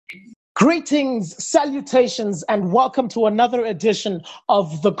Greetings, salutations, and welcome to another edition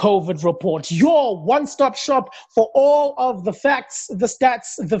of the COVID Report, your one-stop shop for all of the facts, the stats,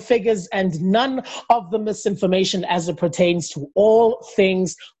 the figures, and none of the misinformation as it pertains to all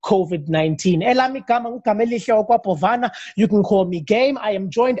things COVID-19. You can call me Game. I am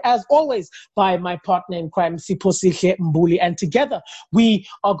joined, as always, by my partner in crime, Siposihle Mbuli, and together we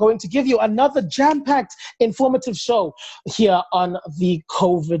are going to give you another jam-packed, informative show here on the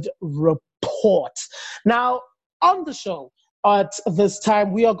COVID Report. Now, on the show at this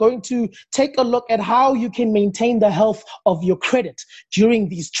time, we are going to take a look at how you can maintain the health of your credit during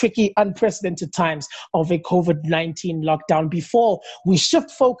these tricky, unprecedented times of a COVID-19 lockdown before we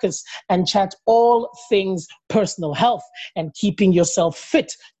shift focus and chat all things personal health and keeping yourself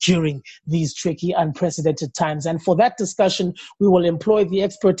fit during these tricky, unprecedented times. And for that discussion, we will employ the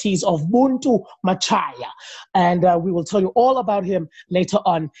expertise of Muntu Machaya, and we will tell you all about him later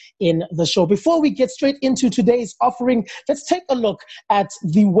on in the show. Before we get straight into today's offering, let's take a look at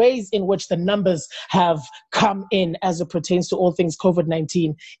the ways in which the numbers have come in as it pertains to all things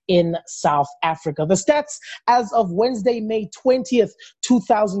COVID-19 in South Africa. The stats as of Wednesday, May 20th,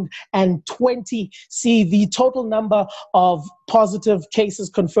 2020, see the total number of positive cases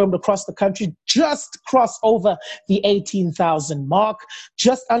confirmed across the country just cross over the 18,000 mark,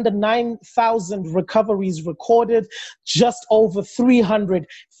 just under 9,000 recoveries recorded, just over 300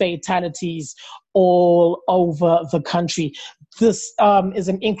 fatalities all over the country. This is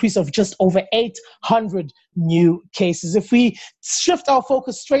an increase of just over 800 new cases. If we shift our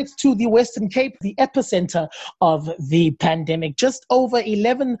focus straight to the Western Cape, the epicenter of the pandemic, just over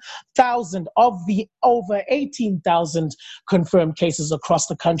 11,000 of the over 18,000 confirmed cases across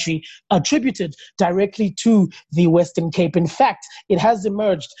the country attributed directly to the Western Cape. In fact, it has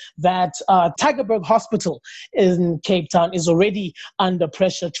emerged that Tygerberg Hospital in Cape Town is already under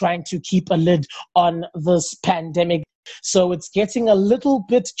pressure trying to keep a lid on this pandemic. So it's getting a little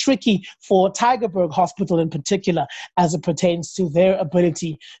bit tricky for Tygerberg Hospital in particular as it pertains to their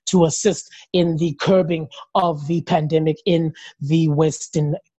ability to assist in the curbing of the pandemic in the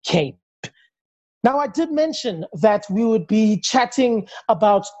Western Cape. Now, I did mention that we would be chatting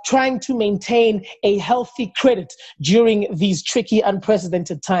about trying to maintain a healthy credit during these tricky,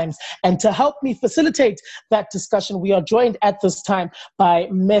 unprecedented times. And to help me facilitate that discussion, we are joined at this time by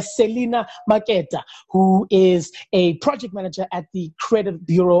Ms. Selina Maketa, who is a project manager at the Credit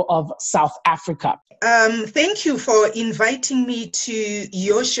Bureau of South Africa. Thank you for inviting me to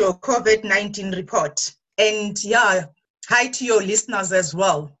your show, COVID-19 Report. And hi to your listeners as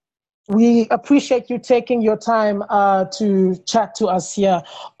well. We appreciate you taking your time to chat to us here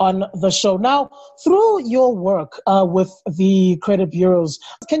on the show. Now, through your work with the credit bureaus,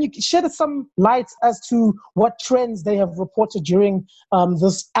 can you shed some light as to what trends they have reported during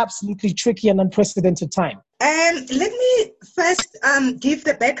this absolutely tricky and unprecedented time? Let me first give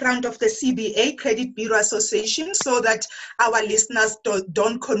the background of the CBA, Credit Bureau Association, so that our listeners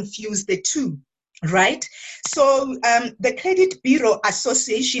don't confuse the two. Right. So the Credit Bureau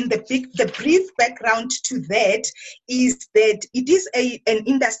Association, the brief background to that is that it is an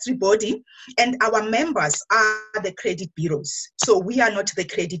industry body and our members are the credit bureaus. So we are not the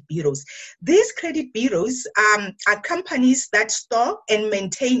credit bureaus. These credit bureaus are companies that store and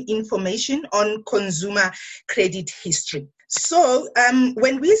maintain information on consumer credit history. So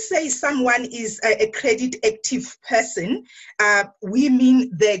when we say someone is a credit active person, we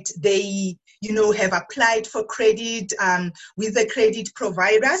mean that they have applied for credit with the credit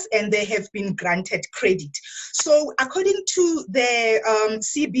providers and they have been granted credit. So according to the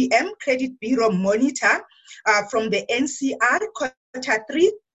CBM, Credit Bureau Monitor from the NCR, Quarter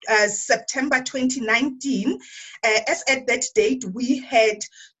 3, September 2019, as at that date, we had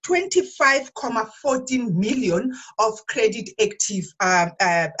 25.14 million of credit active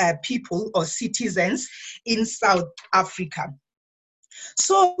people or citizens in South Africa.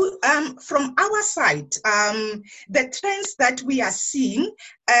 So from our side, the trends that we are seeing,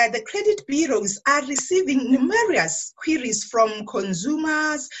 the credit bureaus are receiving numerous queries from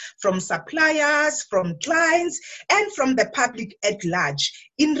consumers, from suppliers, from clients, and from the public at large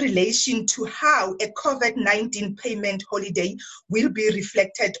in relation to how a COVID-19 payment holiday will be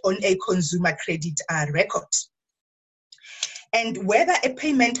reflected on a consumer credit record. And whether a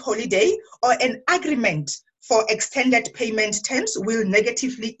payment holiday or an agreement for extended payment terms will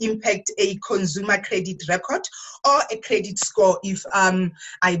negatively impact a consumer credit record or a credit score, if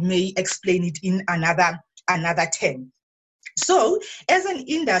I may explain it in another term. So as an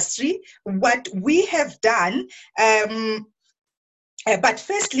industry, what we have done But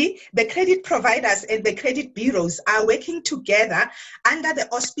firstly, the credit providers and the credit bureaus are working together under the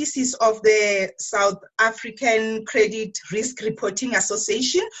auspices of the South African Credit Risk Reporting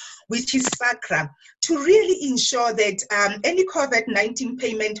Association, which is SACRA, to really ensure that any COVID-19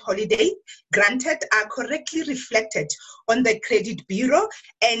 payment holiday granted are correctly reflected on the credit bureau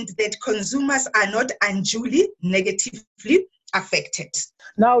and that consumers are not unduly negatively affected.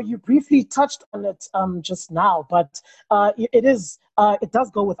 Now, you briefly touched on it just now, but it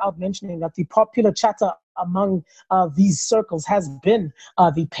does go without mentioning that the popular chatter among these circles has been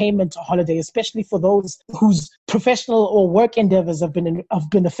the payment holiday, especially for those whose professional or work endeavors have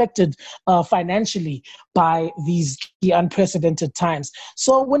been affected financially by these unprecedented times.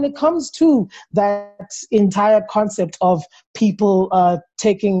 So when it comes to that entire concept of people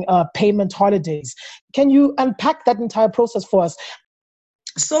taking payment holidays, can you unpack that entire process for us?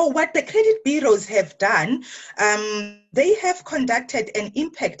 So what the credit bureaus have done, they have conducted an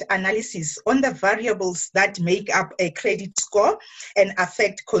impact analysis on the variables that make up a credit score and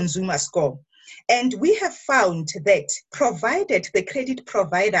affect consumer score. And we have found that provided the credit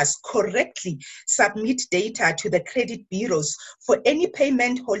providers correctly submit data to the credit bureaus for any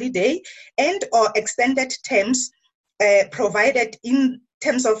payment holiday and or extended terms provided in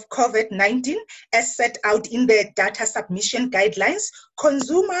terms of COVID-19 as set out in the data submission guidelines,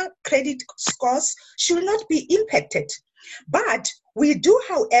 consumer credit scores should not be impacted. But we do,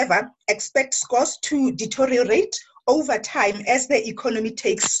 however, expect scores to deteriorate over time as the economy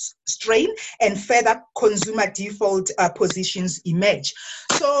takes strain and further consumer default positions emerge.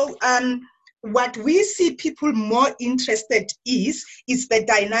 So what we see people more interested is the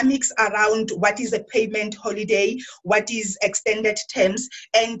dynamics around what is a payment holiday, what is extended terms,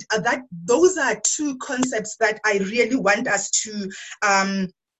 and that those are two concepts that I really want us to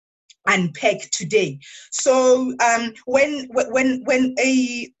unpack today. So when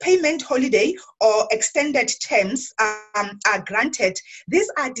a payment holiday or extended terms are granted, these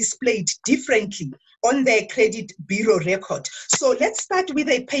are displayed differently on the credit bureau record. So let's start with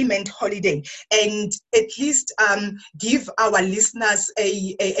a payment holiday and at least give our listeners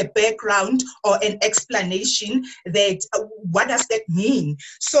a background or an explanation that what does that mean.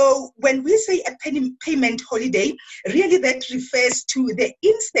 So when we say a payment holiday, really that refers to the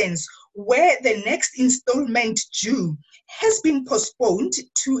instance where the next installment due has been postponed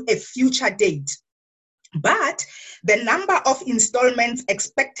to a future date, but the number of installments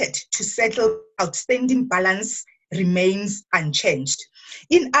expected to settle outstanding balance remains unchanged.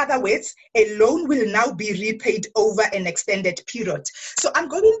 In other words, a loan will now be repaid over an extended period. So I'm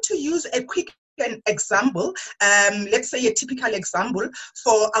going to use a quick example, let's say a typical example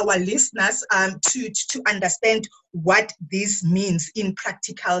for our listeners to understand what this means in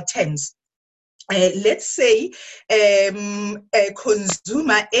practical terms. Let's say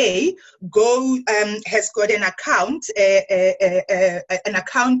consumer A has got an account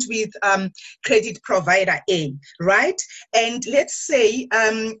with credit provider A, right? And let's say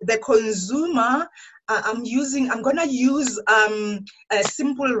the consumer I'm going to use a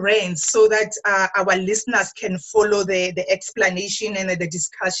simple range so that our listeners can follow the explanation and the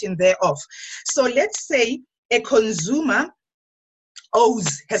discussion thereof. So let's say a consumer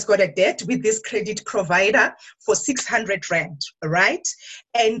has got a debt with this credit provider for 600 Rand, right?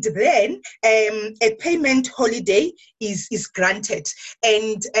 And then a payment holiday is granted.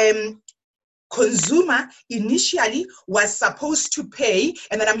 And consumer initially was supposed to pay,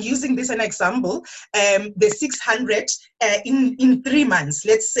 and then I'm using this as an example, the 600 in 3 months,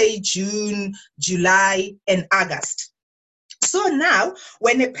 let's say June, July, and August. So now,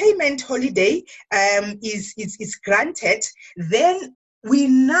 when a payment holiday is granted, then we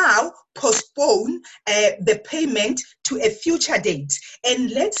now postpone the payment to a future date.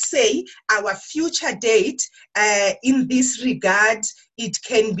 And let's say our future date in this regard, it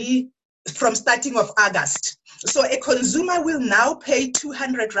can be from starting of August. So a consumer will now pay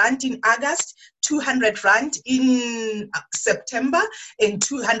 200 Rand in August, 200 Rand in September, and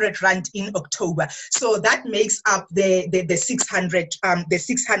 200 Rand in October. So that makes up the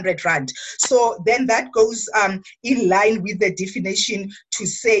 600 Rand. So then that goes in line with the definition to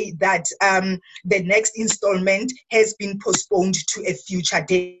say that the next installment has been postponed to a future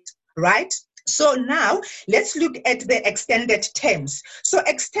date, right? So now let's look at the extended terms. So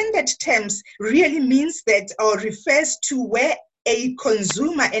extended terms really means that or refers to where a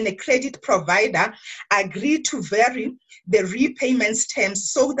consumer and a credit provider agree to vary the repayments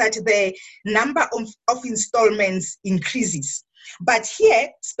terms so that the number of installments increases. But here,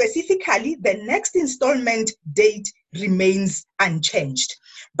 specifically, the next installment date remains unchanged.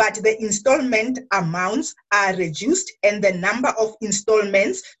 But the installment amounts are reduced and the number of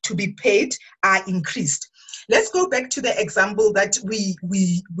installments to be paid are increased. Let's go back to the example that we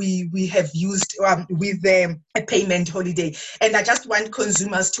have used with a payment holiday. And I just want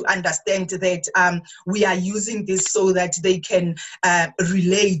consumers to understand that we are using this so that they can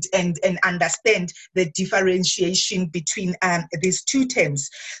relate and understand the differentiation between these two terms.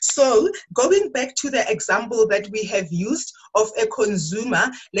 So going back to the example that we have used of a consumer,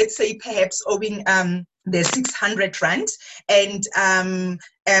 let's say perhaps owing the 600 rand and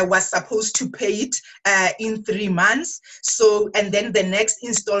was supposed to pay it in 3 months. So, and then the next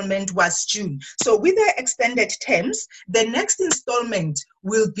installment was June. So with the extended terms, the next installment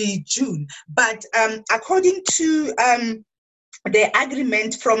will be June. But according to the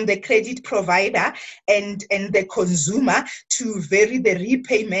agreement from the credit provider and the consumer to vary the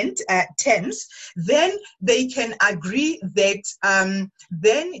repayment terms, then they can agree that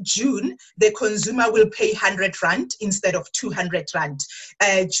then June, the consumer will pay 100 rand instead of 200 rand,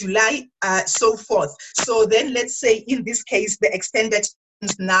 July, so forth. So then let's say in this case, the extended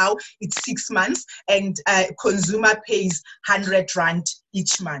now it's 6 months and consumer pays 100 rand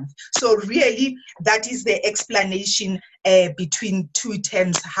each month. So really that is the explanation between two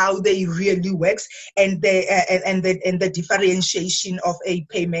terms, how they really works, and the differentiation of a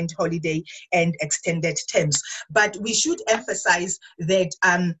payment holiday and extended terms. But we should emphasize that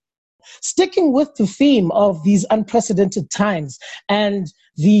sticking with the theme of these unprecedented times and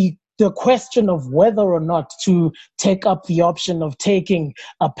the question of whether or not to take up the option of taking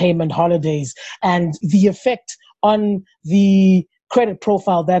payment holidays and the effect on the credit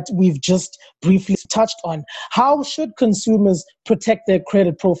profile that we've just briefly touched on, how should consumers protect their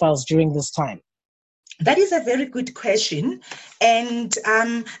credit profiles during this time? That is a very good question. And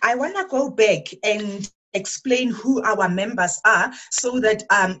I want to go back and explain who our members are so that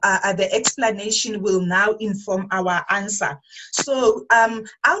the explanation will now inform our answer. So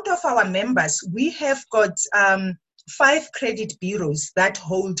out of our members, we have got 5 credit bureaus that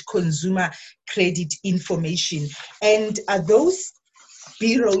hold consumer credit information. And those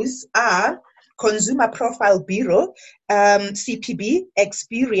bureaus are Consumer Profile Bureau, CPB,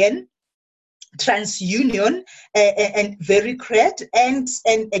 Experian, TransUnion, and VeryCred, and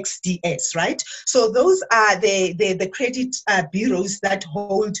XDS, right? So those are the credit bureaus that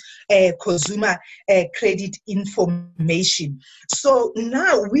hold consumer credit information. So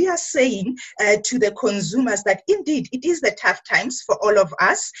now we are saying to the consumers that indeed it is the tough times for all of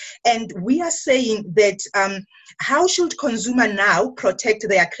us, and we are saying that how should consumer now protect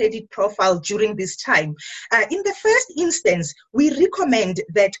their credit profile during this time? In the first instance, we recommend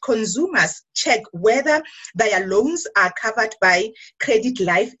that consumers check whether their loans are covered by credit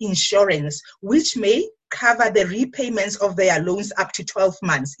life insurance, which may cover the repayments of their loans up to 12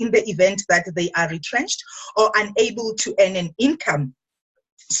 months in the event that they are retrenched or unable to earn an income.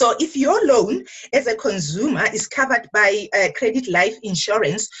 So if your loan as a consumer is covered by credit life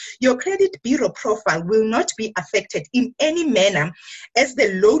insurance, your credit bureau profile will not be affected in any manner, as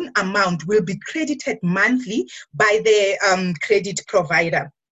the loan amount will be credited monthly by the credit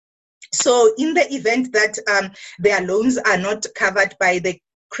provider. So in the event that their loans are not covered by the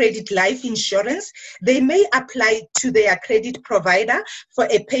credit life insurance, they may apply to their credit provider for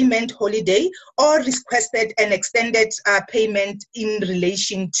a payment holiday or requested an extended payment in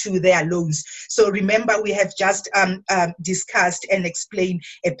relation to their loans. So remember, we have just discussed and explained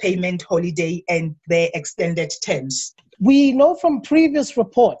a payment holiday and their extended terms. We know from previous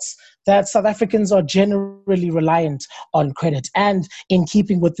reports that South Africans are generally reliant on credit. And in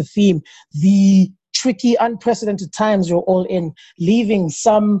keeping with the theme, the tricky, unprecedented times you're all in, leaving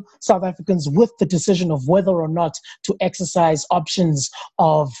some South Africans with the decision of whether or not to exercise options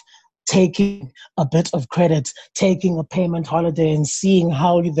of taking a bit of credit, taking a payment holiday, and seeing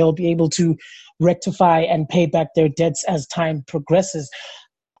how they'll be able to rectify and pay back their debts as time progresses.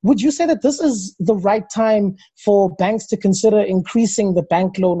 Would you say that this is the right time for banks to consider increasing the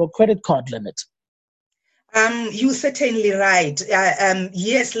bank loan or credit card limit? You're certainly right.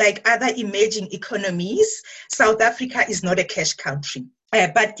 Yes, like other emerging economies, South Africa is not a cash country.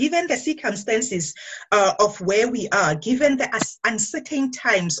 But given the circumstances of where we are, given the uncertain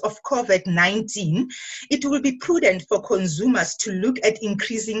times of COVID-19, it will be prudent for consumers to look at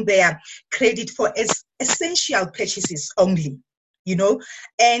increasing their credit for essential purchases only, you know,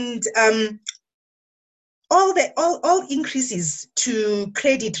 and all increases to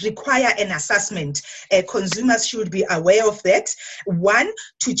credit require an assessment. Consumers should be aware of that. One,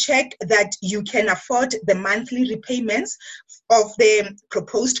 to check that you can afford the monthly repayments of the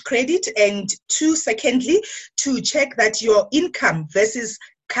proposed credit, and two, secondly, to check that your income versus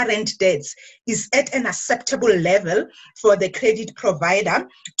current debts is at an acceptable level for the credit provider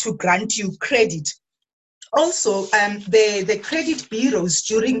to grant you credit. Also, the credit bureaus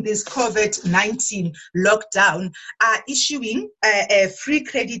during this COVID-19 lockdown are issuing free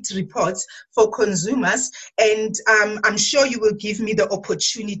credit reports for consumers, and I'm sure you will give me the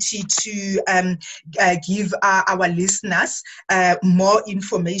opportunity to give our listeners more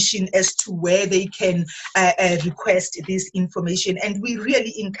information as to where they can request this information. And we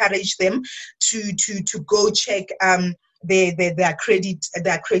really encourage them to go check their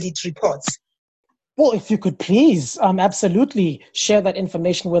credit reports. Well, if you could please absolutely share that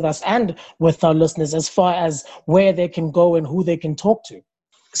information with us and with our listeners as far as where they can go and who they can talk to.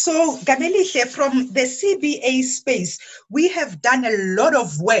 So, Gamelihle, from the CBA space, we have done a lot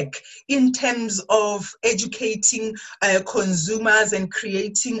of work in terms of educating consumers and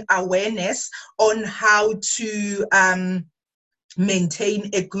creating awareness on how to maintain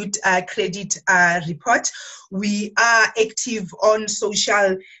a good credit report. We are active on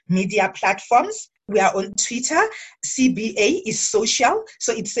social media platforms. We are on Twitter. CBA is social.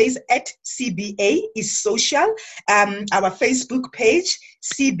 So it says at CBA is social. Our Facebook page,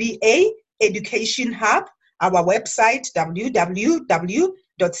 CBA Education Hub. Our website, www.cba.co.za.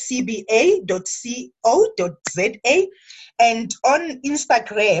 And on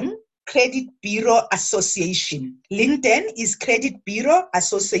Instagram, Credit Bureau Association. LinkedIn is Credit Bureau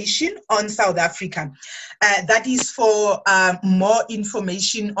Association on South Africa. That is for more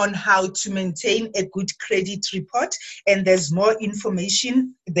information on how to maintain a good credit report. And there's more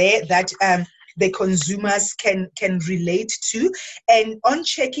information there that the consumers can relate to. And on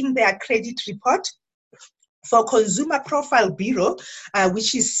checking their credit report, for Consumer Profile Bureau,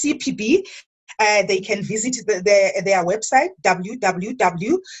 which is CPB, they can visit their website,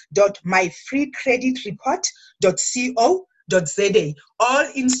 www.myfreecreditreport.co.za, all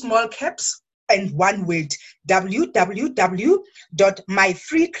in small caps and one word,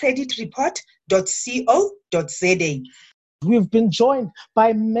 www.myfreecreditreport.co.za. We've been joined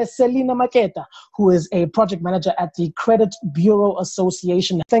by Meselina Maketa, who is a project manager at the Credit Bureau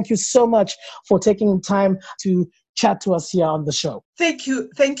Association. Thank you so much for taking time to chat to us here on the show. Thank you,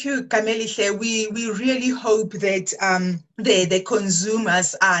 Gamelihle. We really hope that the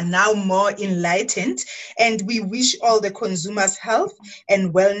consumers are now more enlightened, and we wish all the consumers health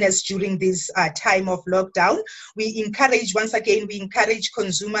and wellness during this time of lockdown. We encourage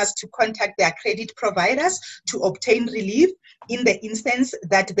consumers to contact their credit providers to obtain relief in the instance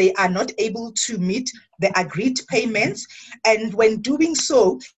that they are not able to meet the agreed payments. And when doing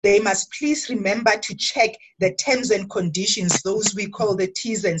so, they must please remember to check the terms and conditions, those we call the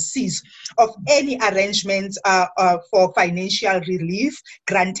T's and C's, of any arrangements for financial relief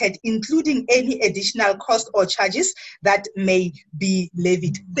granted, including any additional cost or charges that may be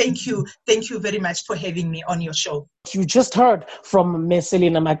levied. Thank you very much for having me on your show. You just heard from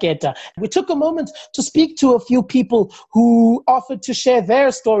Meselina Maketa. We took a moment to speak to a few people who offered to share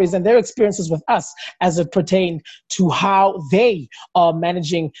their stories and their experiences with us as it pertained to how they are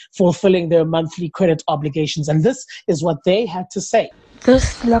fulfilling their monthly credit obligations. And this is what they had to say.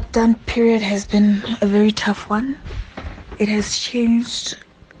 This lockdown period has been a very tough one. It has changed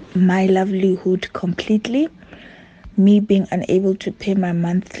my livelihood completely. Me being unable to pay my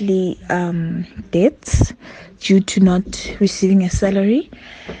monthly debts due to not receiving a salary,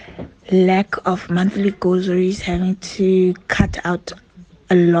 lack of monthly groceries, having to cut out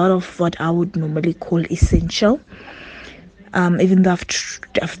a lot of what I would normally call essential. Even though I've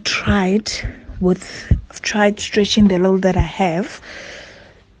tried stretching the little that I have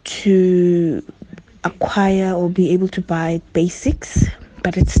to acquire or be able to buy basics,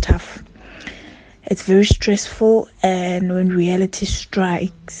 but it's tough. It's very stressful, and when reality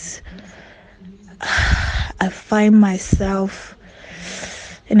strikes, I find myself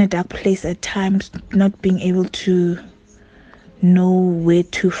in a dark place at times, not being able to know where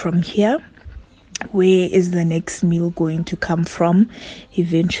to from here. Where is the next meal going to come from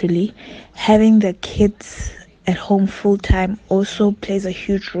eventually? Having the kids at home full time also plays a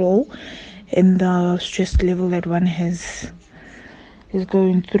huge role in the stress level that one is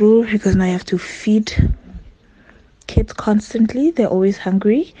going through, because now you have to feed kids constantly. They're always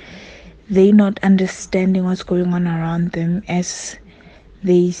hungry. They're not understanding what's going on around them, as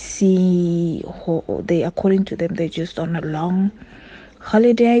they see, according to them, they're just on a long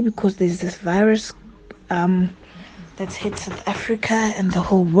holiday because there's this virus that's hit South Africa and the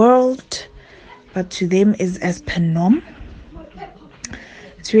whole world, but to them is as per norm.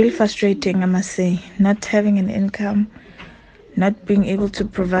 It's really frustrating, I must say, not having an income, not being able to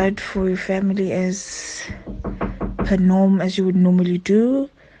provide for your family as per norm as you would normally do.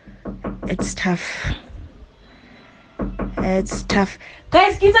 It's tough. It's tough.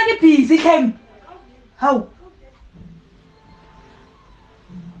 Guys, kids are busy. Came. How?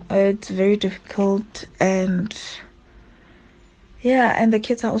 It's very difficult, and yeah, and the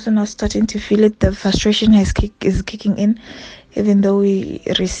kids are also now starting to feel it. The frustration is kicking in, even though we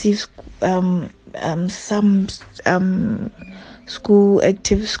receive some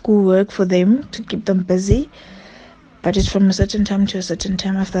school work for them to keep them busy. But it's from a certain time to a certain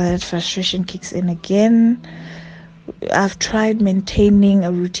time. After that, frustration kicks in again. I've tried maintaining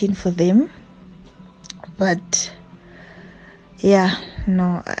a routine for them, but yeah,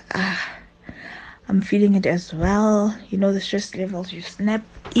 no, I'm feeling it as well. You know, the stress levels, you snap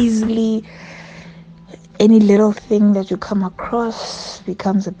easily. Any little thing that you come across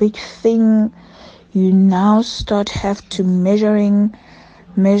becomes a big thing. You now have to measure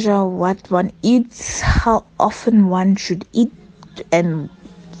what one eats, how often one should eat, and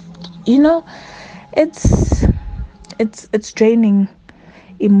you know, it's draining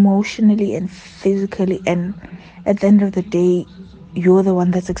emotionally and physically, and at the end of the day, you're the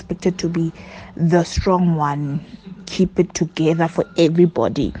one that's expected to be the strong one, keep it together for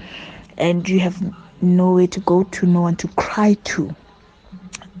everybody, and you have nowhere to go to, no one to cry to,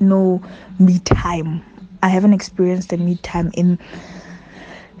 no me time. I haven't experienced a me time in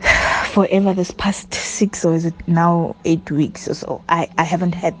forever, this past 6 or is it now 8 weeks or so. I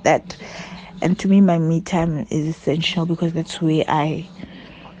haven't had that, and to me my me time is essential, because that's where I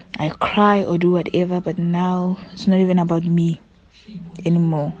cry or do whatever. But now it's not even about me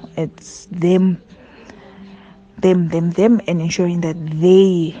anymore. It's them, and ensuring that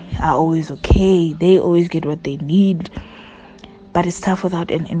they are always okay. They always get what they need. But it's tough without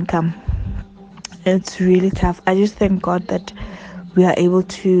an income. It's really tough. I just thank God that we are able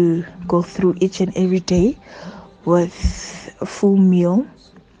to go through each and every day with a full meal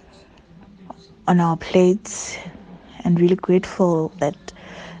on our plates, and really grateful that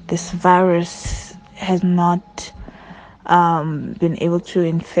this virus has not been able to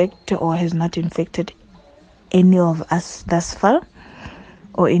infect, or has not infected any of us thus far,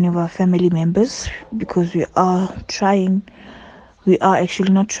 or any of our family members, because we are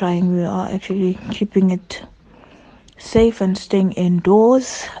actually not trying, we are actually keeping it safe and staying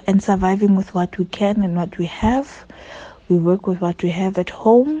indoors and surviving with what we can and what we have. We work with what we have at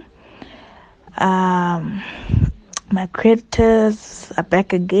home. My creditors are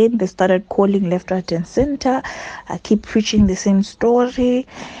back again. They started calling left, right, and center. I keep preaching the same story.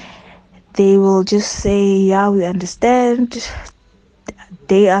 They will just say, yeah, we understand.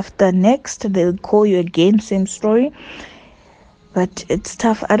 Day after next, they'll call you again, same story. But it's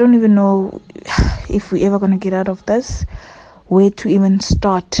tough. I don't even know if we're ever going to get out of this, where to even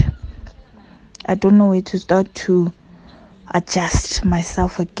start. I don't know where to start to adjust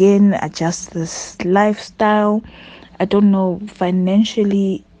myself again, adjust this lifestyle. I don't know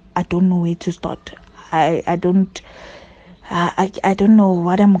financially. I don't know where to start. I don't know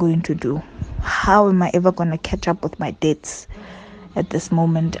what I'm going to do. How am I ever going to catch up with my debts at this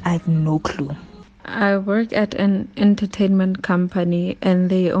moment? I have no clue. I work at an entertainment company, and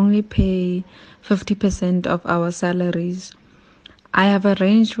they only pay 50% of our salaries. I have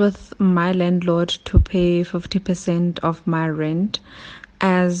arranged with my landlord to pay 50% of my rent,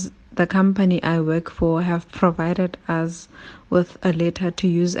 as the company I work for have provided us with a letter to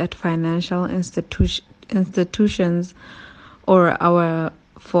use at financial institutions or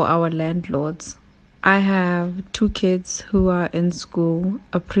for our landlords. I have 2 kids who are in school,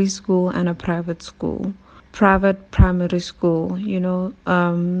 a preschool and a private school, private primary school,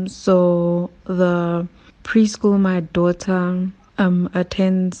 so the preschool my daughter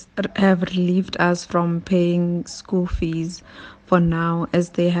attends have relieved us from paying school fees for now, as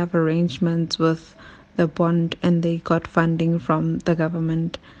they have arrangements with the bond and they got funding from the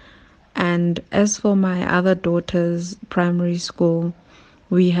government. And as for my other daughter's primary school,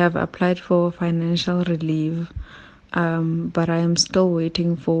 we have applied for financial relief, but I am still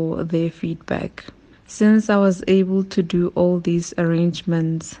waiting for their feedback. Since I was able to do all these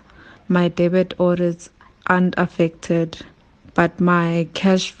arrangements, my debit audits aren't affected, but my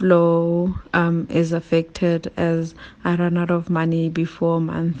cash flow is affected, as I run out of money before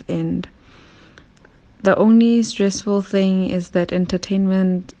month end. The only stressful thing is that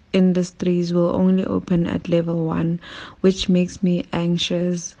entertainment industries will only open at level 1, which makes me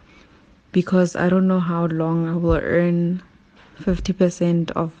anxious. because I don't know how long I will earn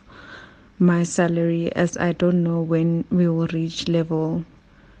 50% of my salary, as I don't know when we will reach level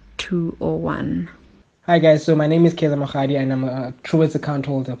 2 or 1. Hi guys, so my name is Keza Makhadi and I'm a Truist account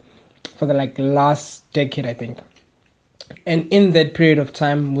holder for the last decade, I think. And in that period of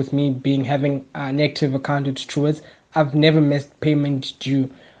time, with me being having an active account with Truist, I've never missed payment due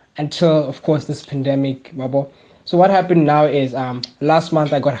until, of course, this pandemic bubble. So what happened now is, last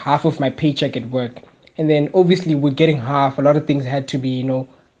month I got half of my paycheck at work, and then obviously with getting half, a lot of things had to be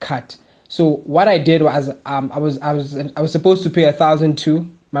cut. So what I did was, I was supposed to pay 1,002,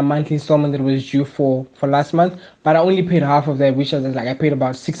 my monthly installment that was due for last month, but I only paid half of that, which was I paid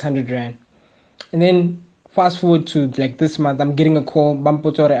about 600 rand. And then fast forward to this month, I'm getting a call,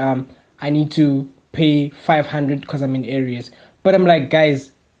 Bampotore, I need to pay 500 because I'm in areas. But I'm like,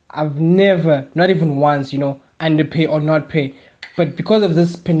 guys, I've never, not even once, underpay or not pay. But because of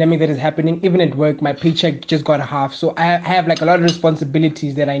this pandemic that is happening, even at work, my paycheck just got half. So I have a lot of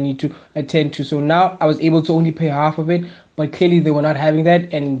responsibilities that I need to attend to. So now I was able to only pay half of it, but clearly they were not having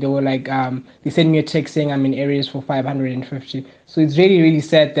that, and they were they sent me a text saying I'm in areas for 550. So it's really, really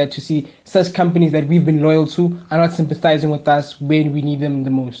sad that to see such companies that we've been loyal to are not sympathizing with us when we need them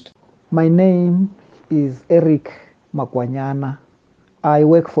the most. My name is Eric Makwanyana. I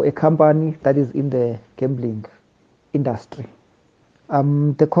work for a company that is in the gambling industry.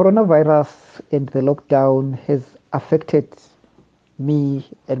 The coronavirus and the lockdown has affected me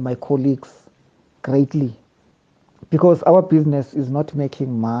and my colleagues greatly because our business is not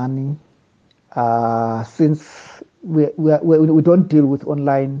making money since we don't deal with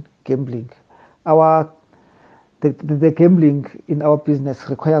online gambling. The gambling in our business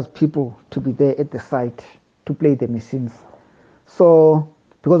requires people to be there at the site to play the machines. So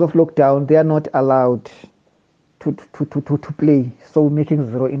because of lockdown, they are not allowed to play, so making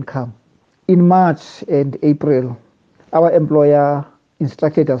zero income. In March and April, our employer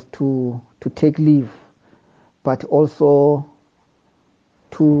instructed us to take leave, but also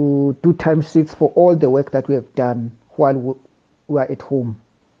to do time sheets for all the work that we have done while we are at home.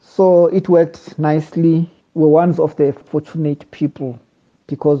 So it worked nicely. We're one of the fortunate people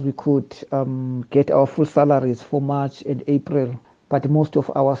because we could get our full salaries for March and April, but most of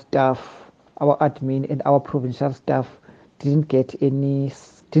our staff, our admin and our provincial staff didn't get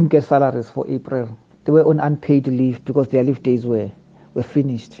salaries for April. They were on unpaid leave because their leave days were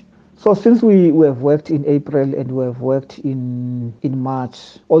finished. So since we have worked in April and we have worked in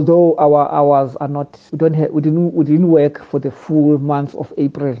March, although our hours are not, we didn't work for the full month of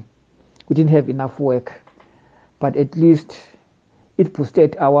April. We didn't have enough work, but at least it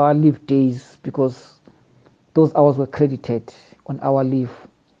boosted our leave days because those hours were credited on our leave.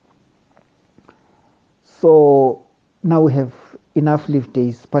 So now we have enough leave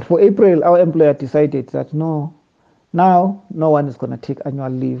days. But for April, our employer decided that no one is going to take annual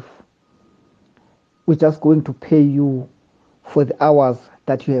leave. We're just going to pay you for the hours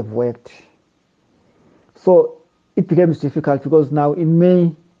that you have worked. So it becomes difficult because now in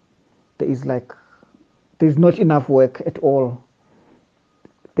May, there's not enough work at all.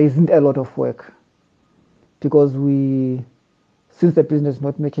 There isn't a lot of work because since the business is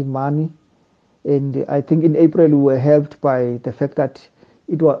not making money, and I think in April we were helped by the fact that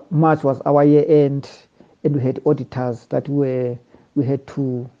March was our year end, and we had auditors that we had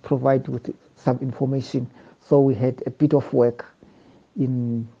to provide with some information. So we had a bit of work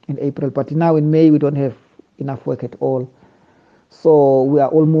in April, but now in May we don't have enough work at all. So we are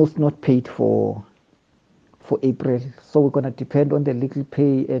almost not paid for April. So we're gonna depend on the legal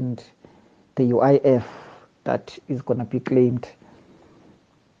pay and the UIF that is gonna be claimed.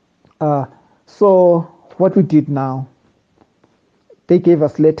 So what we did now, they gave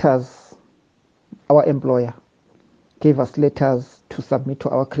us letters, our employer gave us letters to submit to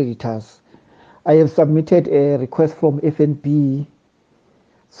our creditors. I have submitted a request from FNB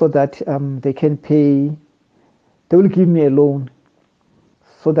so that they can pay, they will give me a loan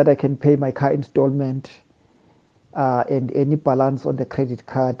so that I can pay my car installment and any balance on the credit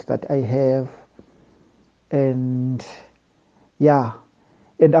card that I have. And yeah,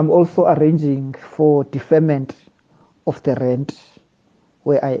 and I'm also arranging for deferment of the rent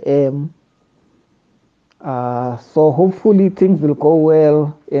where I am. So hopefully things will go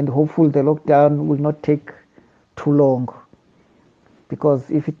well, and hopefully the lockdown will not take too long, because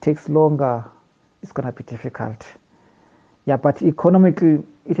if it takes longer, it's going to be difficult. Yeah, but economically,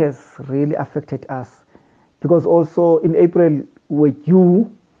 it has really affected us because also in April, we're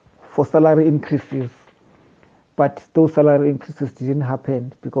due for salary increases, but those salary increases didn't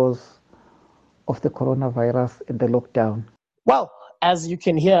happen because of the coronavirus and the lockdown. Well, as you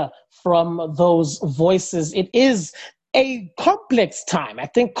can hear from those voices, it is a complex time. I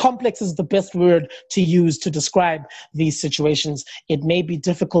think complex is the best word to use to describe these situations. It may be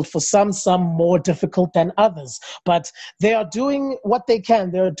difficult for some more difficult than others, but they are doing what they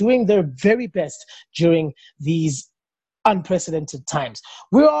can. They're doing their very best during these unprecedented times.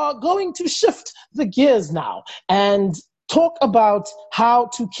 We are going to shift the gears now and talk about how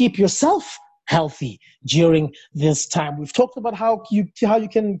to keep yourself healthy during this time. We've talked about how you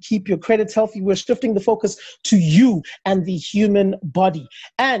can keep your credits healthy. We're shifting the focus to you and the human body.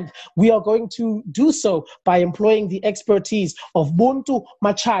 And we are going to do so by employing the expertise of Muntu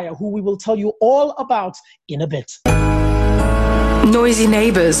Machaya, who we will tell you all about in a bit. Noisy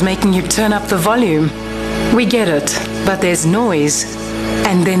neighbors making you turn up the volume. We get it, but there's noise.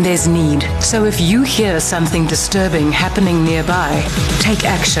 And then there's need. So if you hear something disturbing happening nearby, take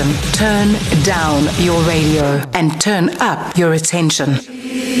action. Turn down your radio and turn up your attention.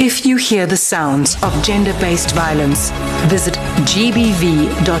 If you hear the sounds of gender-based violence, visit gbv.org.za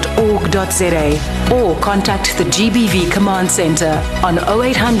or contact the GBV Command Center on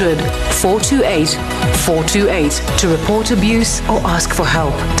 0800 428 428 to report abuse or ask for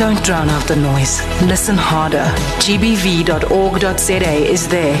help. Don't drown out the noise. Listen harder. gbv.org.za is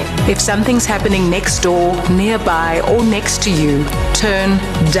there. If something's happening next door, nearby, or next to you, turn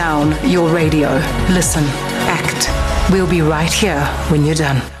down your radio. Listen. Act. We'll be right here when you're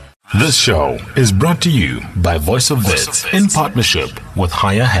done. This show is brought to you by Voice of Vets in partnership with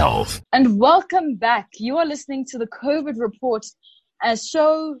Higher Health. And welcome back. You are listening to the COVID Report, a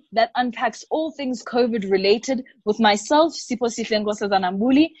show that unpacks all things COVID related with myself, Siposihle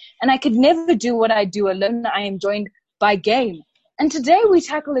Nkosazana-Mbuli, and I could never do what I do alone. I am joined by Game. And today we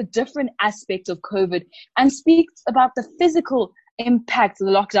tackle a different aspect of COVID and speak about the physical impact the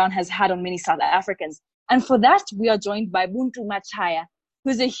lockdown has had on many South Africans. And for that, we are joined by Muntu Machaya, who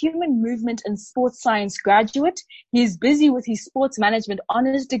is a human movement and sports science graduate. He is busy with his sports management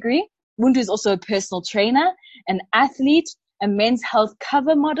honors degree. Muntu is also a personal trainer, an athlete, a men's health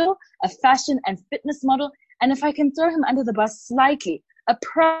cover model, a fashion and fitness model, and if I can throw him under the bus slightly, a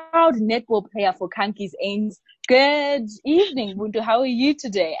proud netball player for Kanki's Ains. Good evening, Muntu. How are you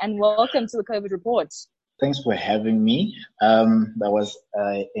today? And welcome to the COVID Report. Thanks for having me. That was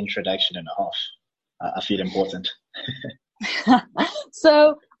an introduction and a half. I feel important.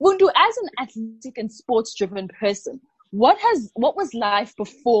 So, Muntu, as an athletic and sports-driven person, what was life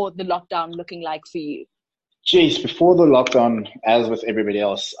before the lockdown looking like for you? Jeez, before the lockdown, as with everybody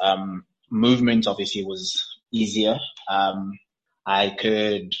else, movement obviously was easier. I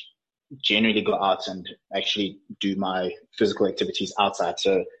could generally go out and actually do my physical activities outside.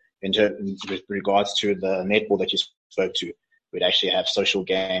 So, with regards to the netball that you spoke to, we'd actually have social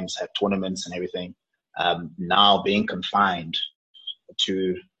games, have tournaments and everything. Now being confined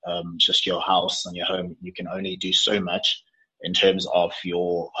to just your house and your home, you can only do so much in terms of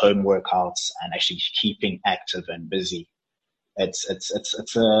your home workouts and actually keeping active and busy. It's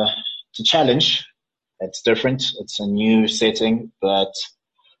a challenge. It's different. It's a new setting, but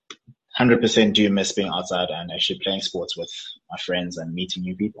 100% do miss being outside and actually playing sports with my friends and meeting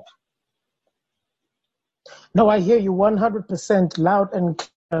new people. No, I hear you 100% loud and clear,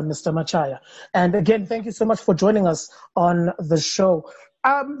 Mr. Machaya. And again, thank you so much for joining us on the show.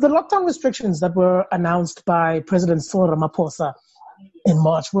 The lockdown restrictions that were announced by President Cyril Ramaphosa in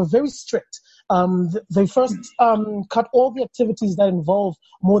March were very strict. They first cut all the activities that involve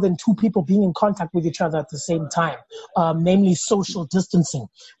more than two people being in contact with each other at the same time, namely social distancing,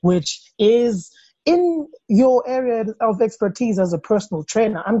 which is in your area of expertise as a personal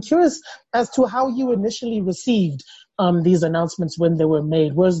trainer. I'm curious as to how you initially received these announcements when they were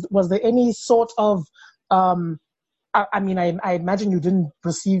made. Was there any sort of I imagine you didn't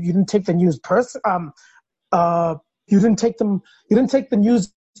take the news you didn't take the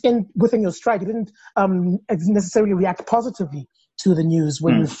news within your stride. You didn't necessarily react positively to the news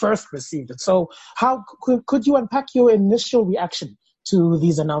when you first received it. So how could you unpack your initial reaction to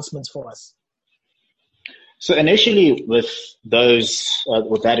these announcements for us? So initially with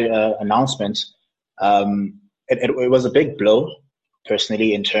that announcement, it was a big blow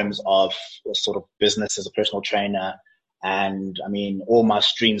personally in terms of sort of business as a personal trainer. And I mean, all my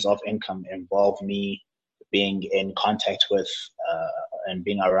streams of income involve me being in contact with and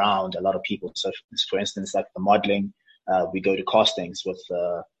being around a lot of people. So for instance, like the modeling, we go to castings with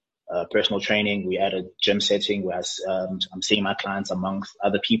personal training. We at a gym setting where I'm seeing my clients amongst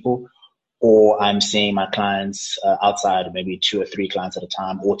other people, or I'm seeing my clients outside, maybe 2 or 3 clients at a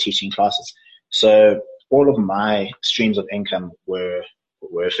time, or teaching classes. So all of my streams of income were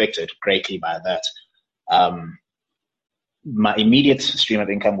affected greatly by that. my immediate stream of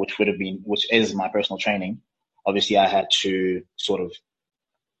income, which is my personal training, obviously I had to sort of,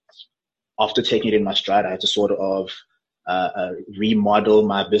 after taking it in my stride, I had to sort of remodel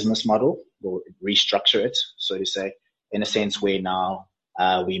my business model or restructure it, so to say, in a sense where now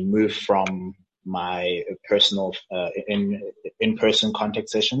we move from my personal in-person contact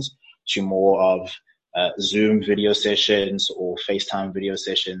sessions to more of Zoom video sessions or FaceTime video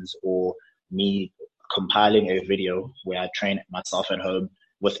sessions, or me compiling a video where I train myself at home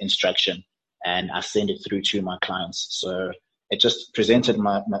with instruction and I send it through to my clients. So it just presented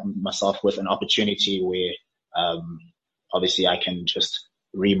myself with an opportunity where obviously I can just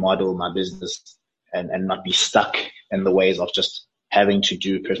remodel my business and not be stuck in the ways of just having to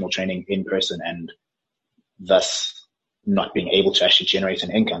do personal training in person and thus not being able to actually generate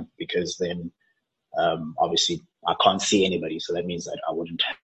an income, because then obviously I can't see anybody. So that means that I wouldn't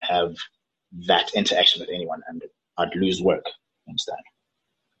have that interaction with anyone and I'd lose work instead.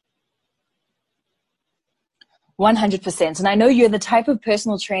 100%. And I know you're the type of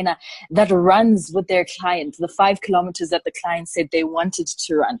personal trainer that runs with their client, the 5 kilometers that the client said they wanted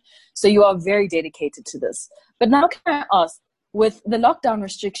to run. So you are very dedicated to this. But now can I ask, with the lockdown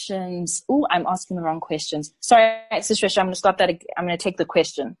restrictions, I'm asking the wrong questions. Sorry, Sister Trisha, I'm going to stop that. I'm going to take the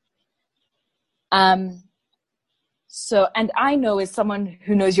question. So, and I know as someone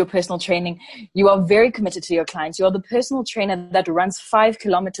who knows your personal training, you are very committed to your clients. You are the personal trainer that runs 5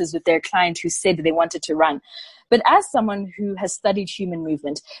 kilometers with their client who said they wanted to run. But as someone who has studied human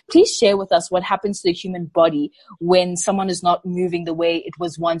movement, please share with us what happens to the human body when someone is not moving the way it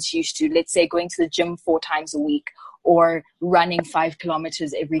was once used to. Let's say going to the gym 4 times a week or running 5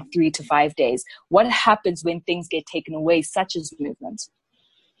 kilometers every 3 to 5 days. What happens when things get taken away, such as movement?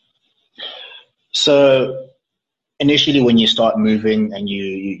 So initially, when you start moving and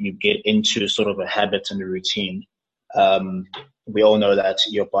you get into sort of a habit and a routine, we all know that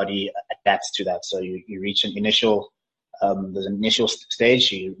your body adapts to that. So you reach an initial, there's an initial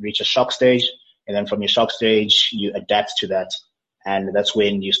stage, you reach a shock stage, and then from your shock stage, you adapt to that. And that's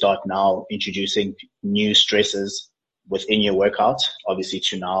when you start now introducing new stresses within your workout, obviously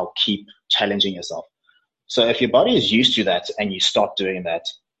to now keep challenging yourself. So if your body is used to that and you stop doing that,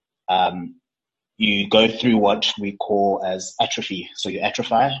 you go through what we call as atrophy. So you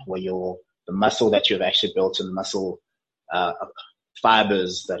atrophy, where the muscle that you've actually built and the muscle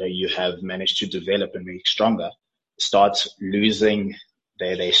fibers that you have managed to develop and make stronger start losing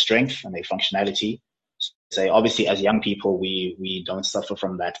their strength and their functionality. So obviously, as young people, we don't suffer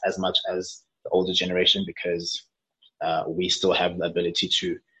from that as much as the older generation, because we still have the ability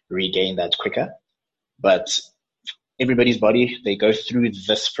to regain that quicker. But everybody's body, they go through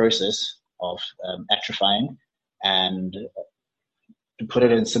this process of atrophying. And to put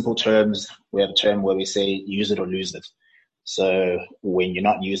it in simple terms, we have a term where we say use it or lose it. So when you're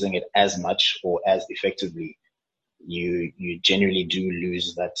not using it as much or as effectively, you generally do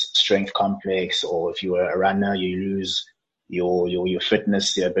lose that strength complex, or if you are a runner, you lose your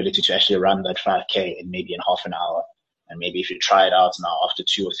fitness, the ability to actually run that 5K in maybe in half an hour. And maybe if you try it out now after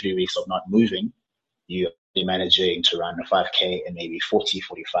 2 or 3 weeks of not moving, you're managing to run a 5K in maybe 40,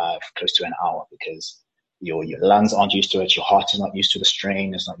 45, close to an hour, because your lungs aren't used to it, your heart is not used to the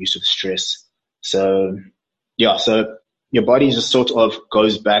strain, it's not used to the stress. So yeah, so your body just sort of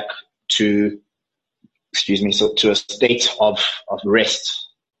goes back to a state of rest,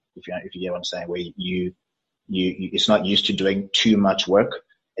 if you get what I'm saying, where you it's not used to doing too much work.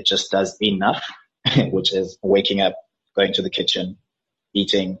 It just does enough, which is waking up, going to the kitchen,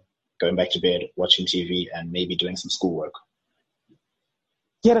 eating, going back to bed, watching TV, and maybe doing some schoolwork.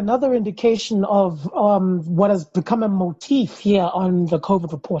 Yet another indication of what has become a motif here on the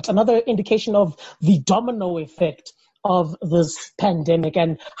COVID report, another indication of the domino effect of this pandemic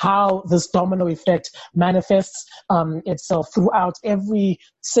and how this domino effect manifests itself throughout every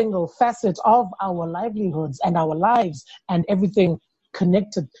single facet of our livelihoods and our lives and everything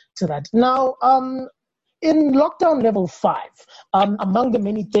connected to that. Now, in lockdown level 5, among the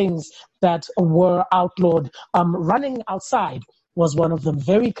many things that were outlawed, running outside was one of them,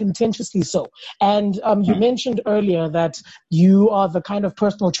 very contentiously so. And you mentioned earlier that you are the kind of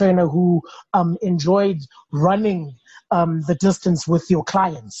personal trainer who enjoyed running the distance with your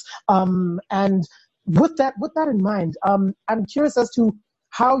clients. And with that in mind, I'm curious as to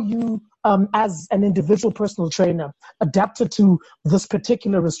how you, as an individual personal trainer, adapted to this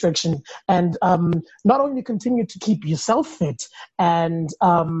particular restriction and not only continue to keep yourself fit and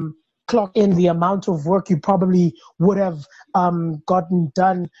clock in the amount of work you probably would have gotten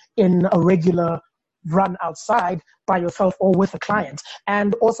done in a regular run outside by yourself or with a client?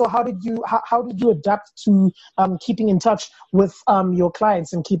 And also, how did you adapt to keeping in touch with your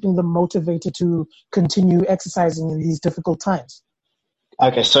clients and keeping them motivated to continue exercising in these difficult times?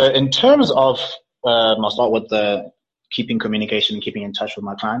 Okay, so in terms of, I'll start with the keeping communication and keeping in touch with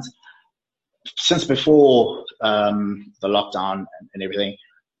my clients. Since before the lockdown and everything,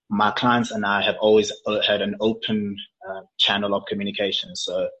 my clients and I have always had an open channel of communication.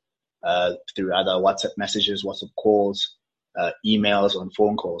 So through either WhatsApp messages, WhatsApp calls, emails, and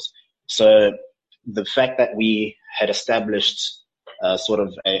phone calls. So the fact that we had established sort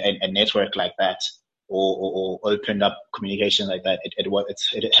of a network like that, or opened up communication like that,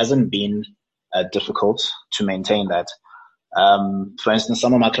 it hasn't been difficult to maintain that. For instance,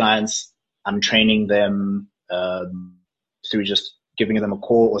 some of my clients, I'm training them through just giving them a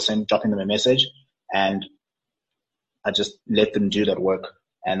call or dropping them a message, and I just let them do that work.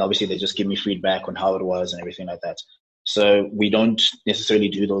 And obviously they just give me feedback on how it was and everything like that. So we don't necessarily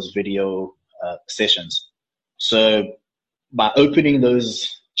do those video sessions. So by opening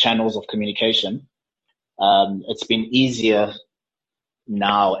those channels of communication, it's been easier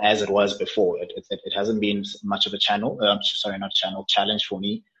now as it was before. It hasn't been much of a challenge for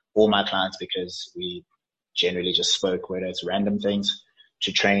me or my clients, because we generally just spoke, whether it's random things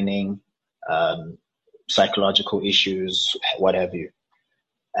to training, psychological issues, what have you.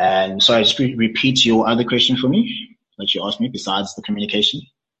 And sorry, just repeat your other question for me that you asked me besides the communication.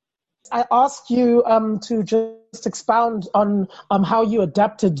 I asked you to just expound on how you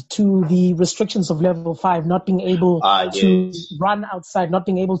adapted to the restrictions of level 5, not being able to run outside, not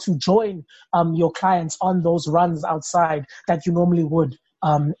being able to join your clients on those runs outside that you normally would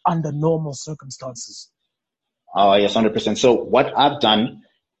under normal circumstances. Oh, yes, 100%. So what I've done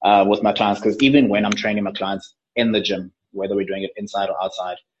with my clients, because even when I'm training my clients in the gym, whether we're doing it inside or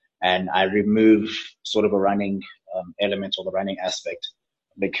outside, and I remove sort of a running element or the running aspect,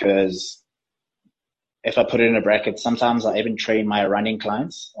 because if I put it in a bracket, sometimes I even train my running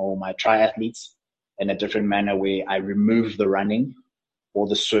clients or my triathletes in a different manner where I remove the running or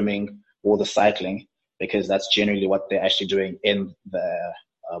the swimming or the cycling, because that's generally what they're actually doing in the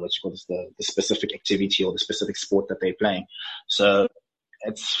the specific activity or the specific sport that they're playing. So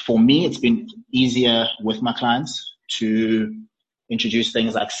for me, it's been easier with my clients to introduce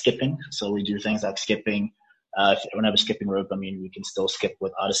things like skipping. So we do things like skipping. If you don't have a skipping rope, we can still skip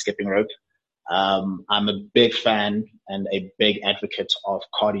without a skipping rope. I'm a big fan and a big advocate of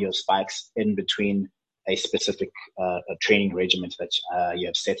cardio spikes in between a specific training regimen that you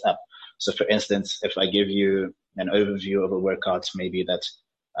have set up. So for instance, if I give you an overview of a workout, maybe that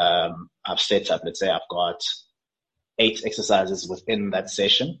I've set up, let's say I've got 8 exercises within that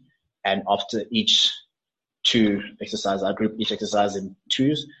session, and after each 2 exercises, I group each exercise in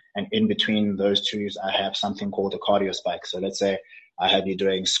 2s, and in between those 2s, I have something called a cardio spike. So let's say I have you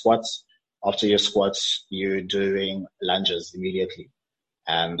doing squats. After your squats, you're doing lunges immediately.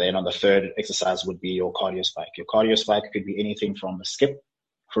 And then on the 3rd exercise would be your cardio spike. Your cardio spike could be anything from a skip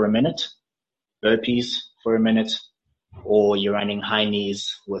for a minute, burpees for a minute, or you're running high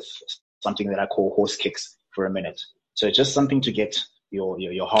knees with something that I call horse kicks for a minute. So just something to get your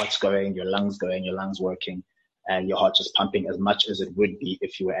heart going, your lungs working, and your heart just pumping as much as it would be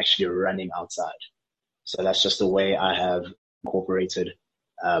if you were actually running outside. So that's just the way I have incorporated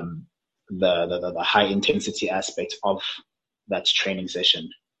the high intensity aspect of that training session.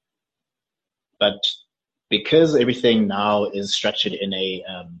 But because everything now is structured in a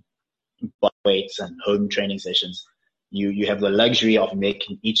body weights and home training sessions, you have the luxury of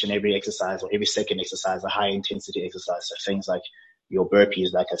making each and every exercise or every second exercise a high intensity exercise. So things like your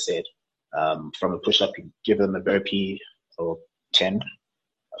burpees, like I said, from a push-up, you give them a burpee or 10.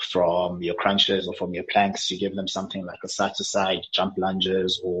 From your crunches or from your planks, you give them something like a side-to-side jump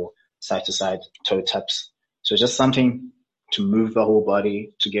lunges or side-to-side toe taps. So just something to move the whole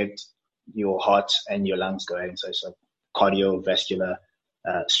body to get your heart and your lungs going. So it's like cardiovascular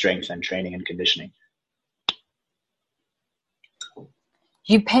strength and training and conditioning.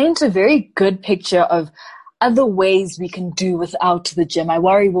 You paint a very good picture of other ways we can do without the gym. I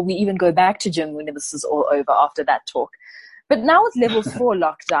worry, will we even go back to gym when this is all over after that talk? But now with level 4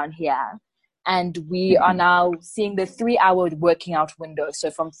 lockdown here, and we are now seeing the 3-hour working out window. So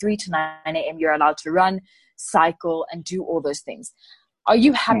from 3 to 9 a.m., you're allowed to run, cycle, and do all those things. Are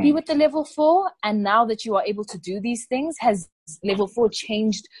you happy with the level 4? And now that you are able to do these things, has level 4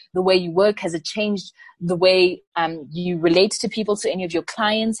 changed the way you work? Has it changed the way you relate to people, to any of your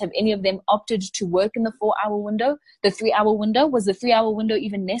clients? Have any of them opted to work in the 4-hour window, the 3-hour window? Was the 3-hour window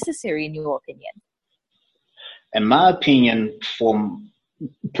even necessary in your opinion? In my opinion, for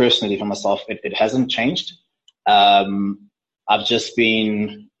personally for myself, it hasn't changed. I've just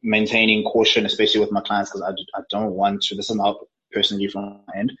been maintaining caution, especially with my clients, because I don't want to, this is not personally from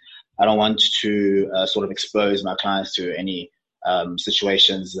my end, I don't want to sort of expose my clients to any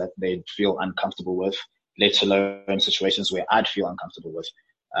situations that they'd feel uncomfortable with, let alone situations where I'd feel uncomfortable with.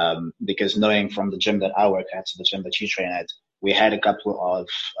 Because knowing from the gym that I work at to the gym that you train at, we had a couple of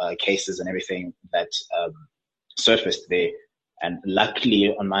cases and everything that surfaced there. And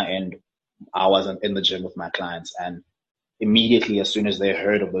luckily on my end, I wasn't in the gym with my clients. And immediately, as soon as they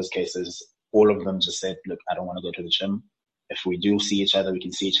heard of those cases, all of them just said, look, I don't want to go to the gym. If we do see each other, we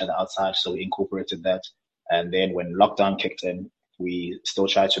can see each other outside. So we incorporated that. And then when lockdown kicked in, we still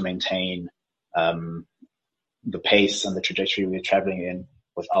tried to maintain the pace and the trajectory we were traveling in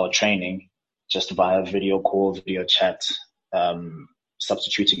with our training, just via video call, video chat,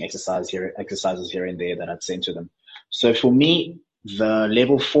 substituting exercises here and there that I'd send to them. So for me, the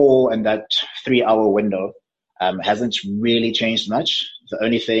level 4 and that 3-hour window hasn't really changed much. The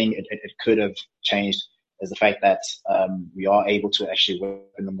only thing it could have changed is the fact that we are able to actually work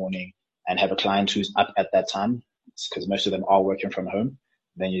in the morning and have a client who's up at that time, because most of them are working from home.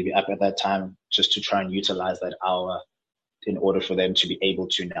 Then you'd be up at that time just to try and utilize that hour in order for them to be able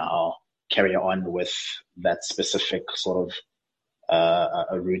to now carry on with that specific sort of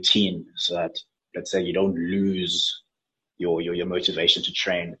a routine, so that, let's say, you don't lose your motivation to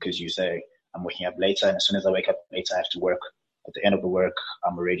train because you say, I'm waking up later, and as soon as I wake up later, I have to work. At the end of the work,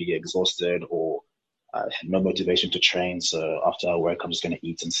 I'm already exhausted or I have no motivation to train. So after I work, I'm just going to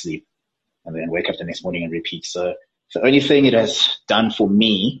eat and sleep and then wake up the next morning and repeat. So the only thing it has done for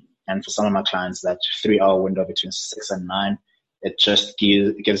me and for some of my clients, that 3-hour window between 6 and 9, it just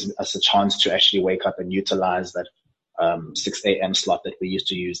gives us a chance to actually wake up and utilize that 6 a.m. slot that we used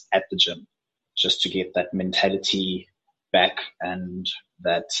to use at the gym, just to get that mentality back and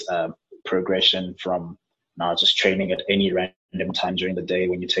that progression from now just training at any random time during the day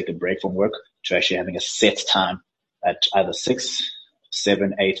when you take a break from work to actually having a set time at either 6,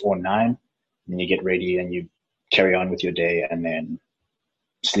 7, 8, or 9. And then you get ready and you carry on with your day, and then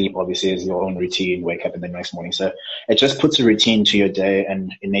sleep obviously is your own routine, wake up in the next morning. So it just puts a routine to your day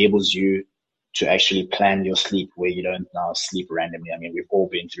and enables you to actually plan your sleep where you don't now sleep randomly. I mean, we've all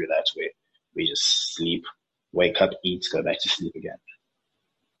been through that where we just sleep, wake up, eat, go back to sleep again.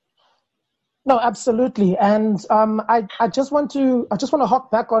 No, absolutely. And I just want to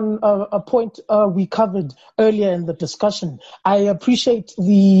hop back on a point we covered earlier in the discussion. I appreciate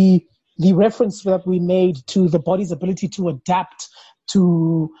the reference that we made to the body's ability to adapt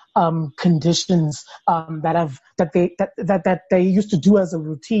to conditions that they used to do as a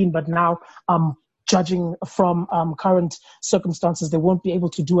routine, but now judging from current circumstances, they won't be able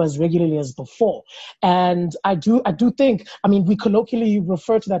to do as regularly as before. And I do think, I mean, we colloquially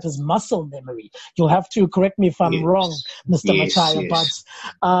refer to that as muscle memory. You'll have to correct me if I'm wrong, Mr. Machaya, yes.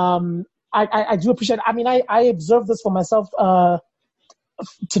 but I do appreciate it. I mean, I observed this for myself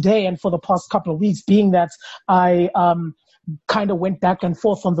today and for the past couple of weeks, being that I kind of went back and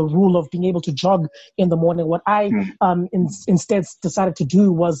forth on the rule of being able to jog in the morning. What I instead decided to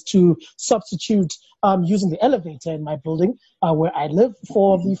do was to substitute using the elevator in my building where I live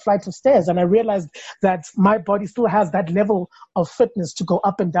for the flight of stairs. And I realized that my body still has that level of fitness to go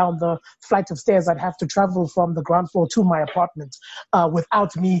up and down the flight of stairs. I'd have to travel from the ground floor to my apartment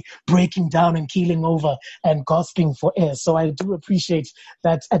without me breaking down and keeling over and gasping for air. So I do appreciate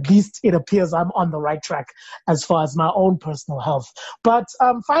that at least it appears I'm on the right track as far as my own personal health. But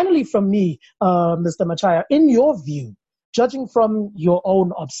finally from me, Mr. Machaya, in your view, judging from your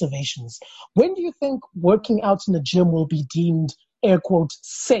own observations, when do you think working out in the gym will be deemed, air quote,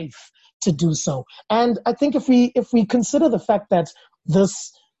 safe to do so? And I think if we consider the fact that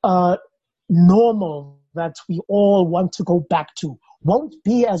this normal that we all want to go back to won't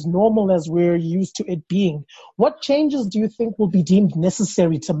be as normal as we're used to it being, what changes do you think will be deemed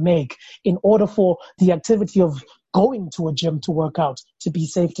necessary to make in order for the activity of going to a gym to work out to be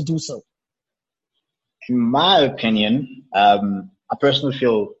safe to do so? In my opinion, I personally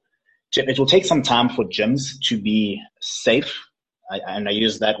feel it will take some time for gyms to be safe. And I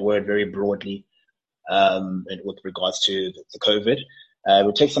use that word very broadly with regards to the COVID. It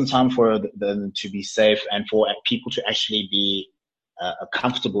will take some time for them to be safe and for people to actually be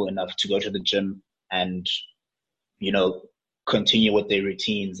comfortable enough to go to the gym and, continue with their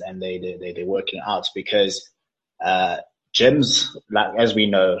routines and they're working out, because gyms, like as we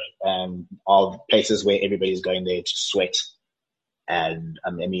know, are places where everybody's going there to sweat. And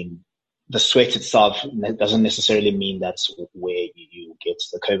I mean, the sweat itself doesn't necessarily mean that's where you get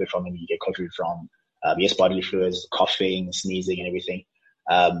the COVID from. I mean, you get COVID from, yes, bodily fluids, coughing, sneezing, and everything.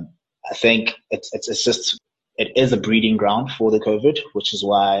 I think it's just, it is a breeding ground for the COVID, which is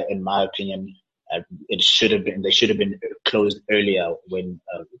why, in my opinion, they should have been closed earlier when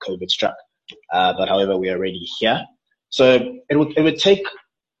COVID struck. But however, we are already here. So it would take,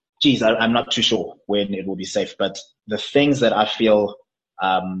 I'm not too sure when it will be safe, but the things that I feel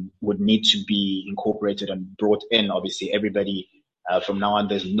would need to be incorporated and brought in, obviously everybody, from now on,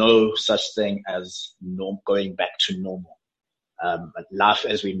 there's no such thing as going back to normal. Life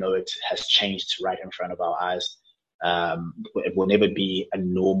as we know it has changed right in front of our eyes. It will never be a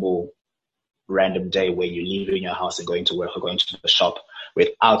normal random day where you're leaving your house and going to work or going to the shop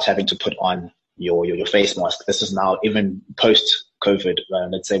without having to put on your face mask. This is now, even post COVID,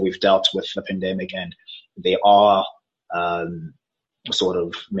 let's say we've dealt with the pandemic and there are sort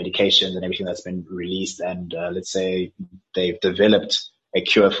of medications and everything that's been released, and let's say they've developed a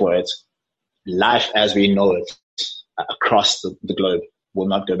cure for it. Life as we know it across the globe will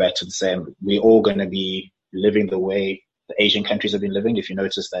not go back to the same. We're all going to be living the way the Asian countries have been living. If you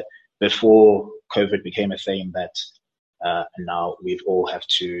notice that before COVID became a thing, that now we've all have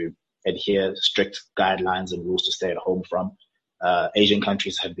to adhere strict guidelines and rules to stay at home from. Asian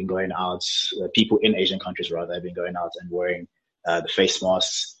countries have been going out, people in Asian countries rather have been going out and wearing the face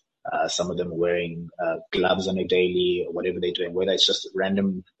masks. Some of them wearing gloves on a daily, or whatever they're doing, whether it's just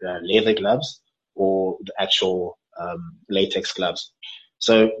random leather gloves or the actual latex gloves.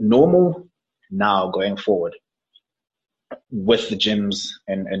 So normal now going forward with the gyms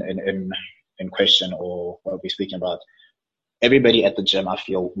in question, or what we're speaking about, everybody at the gym, I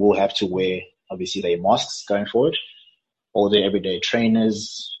feel, will have to wear, obviously, their masks going forward. All the everyday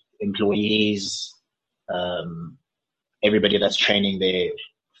trainers, employees, everybody that's training there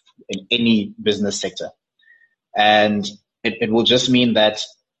in any business sector. And it will just mean that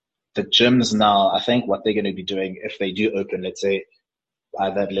the gyms now, I think what they're going to be doing, if they do open, let's say,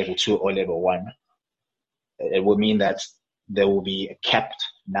 either level 2 or level 1, it will mean that there will be a capped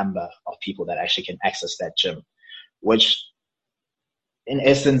number of people that actually can access that gym, which in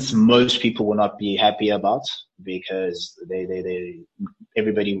essence, most people will not be happy about, because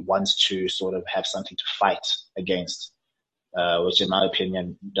everybody wants to sort of have something to fight against, which in my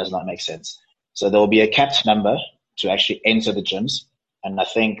opinion does not make sense. So there will be a capped number to actually enter the gyms. And I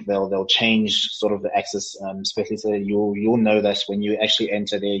think they'll change sort of the access, especially so you'll know that when you actually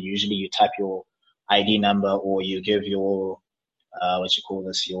enter there, usually you type your ID number, or you give your,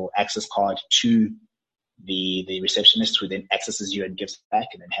 your access card to the receptionist, who then accesses you and gives back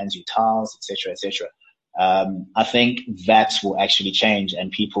and then hands you towels, etc., etc. I think that will actually change,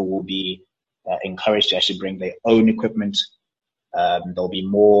 and people will be encouraged to actually bring their own equipment. There'll be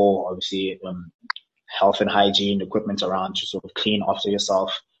more, obviously, health and hygiene equipment around to sort of clean after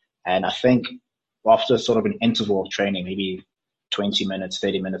yourself. And I think after sort of an interval of training, maybe 20 minutes,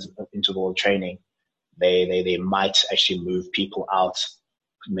 30 minutes of interval of training, they might actually move people out,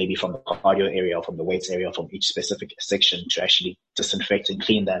 maybe from the cardio area or from the weights area, from each specific section, to actually disinfect and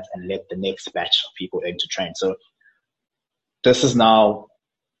clean that and let the next batch of people in to train. So this is now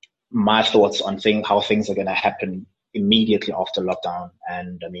my thoughts on how things are going to happen immediately after lockdown.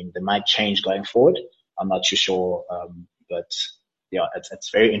 And I mean, they might change going forward. I'm not too sure. But yeah, it's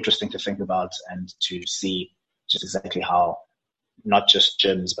very interesting to think about and to see just exactly how not just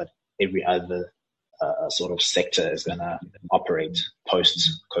gyms, but every other sort of sector is going to operate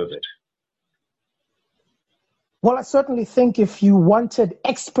post-COVID. Well, I certainly think if you wanted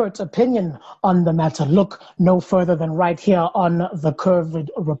expert opinion on the matter, look no further than right here on the COVID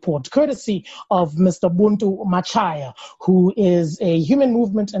report, courtesy of Mr. Buntu Machaya, who is a human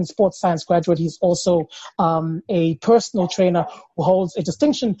movement and sports science graduate. He's also a personal trainer who holds a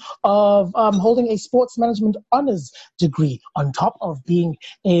distinction of holding a sports management honors degree, on top of being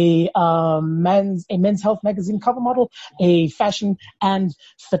a men's health magazine cover model, a fashion and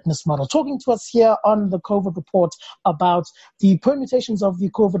fitness model. Talking to us here on the COVID report about the permutations of the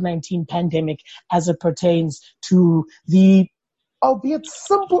COVID-19 pandemic as it pertains to the albeit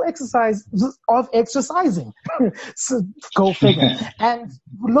simple exercise of exercising. So go figure. And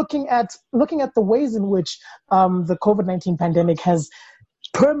looking at the ways in which the COVID-19 pandemic has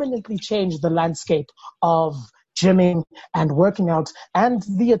permanently changed the landscape of gymming and working out and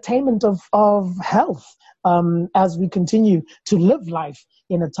the attainment of health as we continue to live life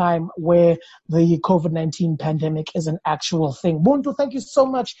in a time where the COVID-19 pandemic is an actual thing. Buntu, thank you so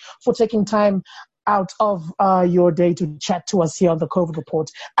much for taking time out of your day to chat to us here on the COVID Report.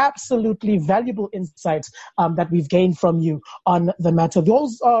 Absolutely valuable insights that we've gained from you on the matter.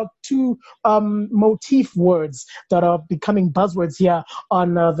 Those are two motif words that are becoming buzzwords here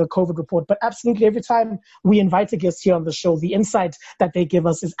on the COVID Report. But absolutely, every time we invite a guest here on the show, the insight that they give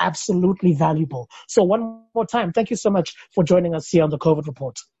us is absolutely valuable. So one more time, thank you so much for joining us here on the COVID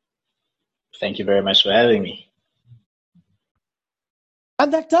Report. Thank you very much for having me.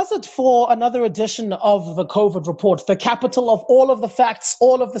 And that does it for another edition of the COVID Report, the capital of all of the facts,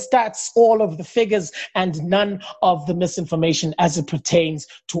 all of the stats, all of the figures, and none of the misinformation as it pertains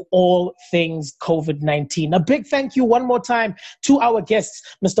to all things COVID-19. A big thank you one more time to our guests,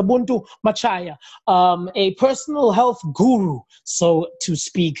 Mr. Buntu Machaya, a personal health guru, so to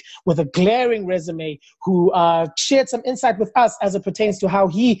speak, with a glaring resume, who shared some insight with us as it pertains to how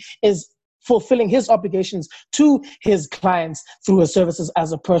he is fulfilling his obligations to his clients through his services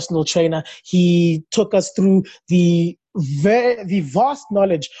as a personal trainer. He took us through the vast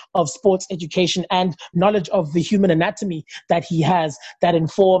knowledge of sports education and knowledge of the human anatomy that he has that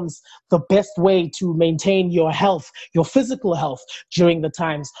informs the best way to maintain your health, your physical health during the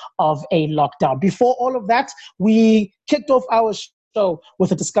times of a lockdown. Before all of that, we kicked off our show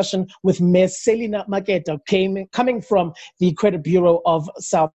with a discussion with Ms. Selina Maketa, coming from the Credit Bureau of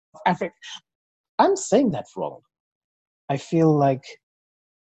South Africa. I'm saying that wrong. I feel like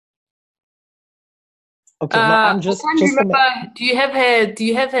okay. No, I'm just. I can't remember. Do you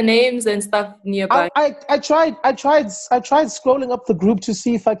have her names and stuff nearby? I tried scrolling up the group to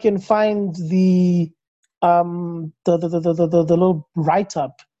see if I can find the little write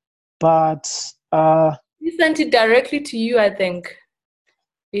up, but he sent it directly to you, I think.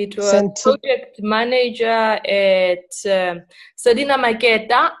 It was project manager at Selina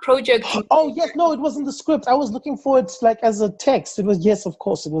Maketa, project. Oh, yes. No, it was in the script. I was looking for it like as a text. It was, yes, of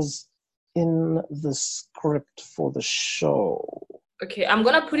course. It was in the script for the show. Okay, I'm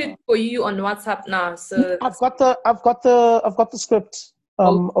going to put it for you on WhatsApp now. So I've got the script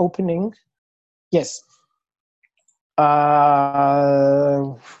opening. Yes.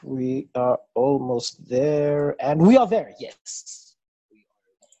 We are almost there, and we are there. Yes.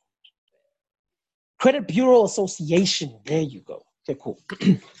 Credit Bureau Association. There you go. Okay, cool.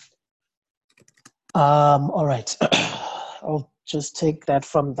 All right. I'll just take that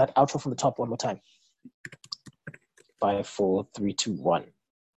outro from the top one more time. 5, 4, 3, 2, 1.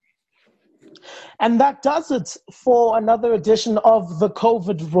 And that does it for another edition of the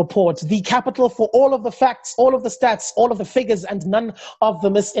COVID Report, the capital for all of the facts, all of the stats, all of the figures, and none of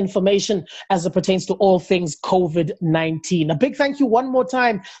the misinformation as it pertains to all things COVID-19. A big thank you one more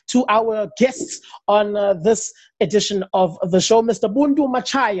time to our guests on this edition of the show, Mr. Buntu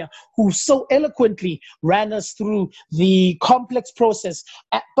Machaya, who so eloquently ran us through the complex process,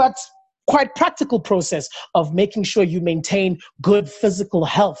 but quite practical process of making sure you maintain good physical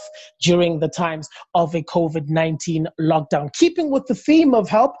health during the times of a COVID-19 lockdown. Keeping with the theme of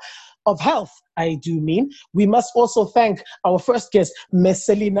health, I do mean, we must also thank our first guest, Ms.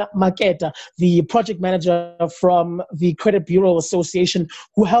 Selina Maketa, the project manager from the Credit Bureau Association,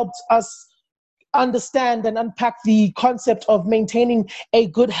 who helped us understand and unpack the concept of maintaining a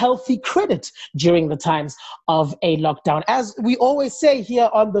good, healthy credit during the times of a lockdown. As we always say here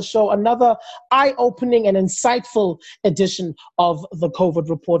on the show, another eye-opening and insightful edition of the COVID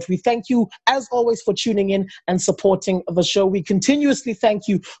Report. We thank you, as always, for tuning in and supporting the show. We continuously thank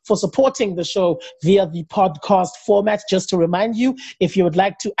you for supporting the show via the podcast format. Just to remind you, if you would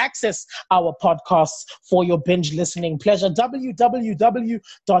like to access our podcasts for your binge listening pleasure,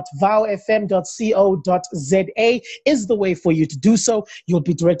 www.vowfm.co.za is the way for you to do so. You'll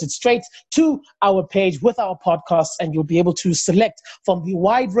be directed straight to our page with our podcasts, and you'll be able to select from the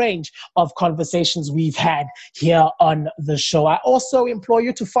wide range of conversations we've had here on the show. I also implore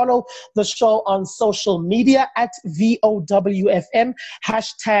you to follow the show on social media at VOWFM,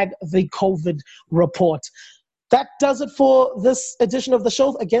 #the COVID Report. That does it for this edition of the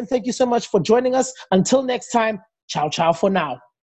show. Again, thank you so much for joining us. Until next time, ciao, ciao for now.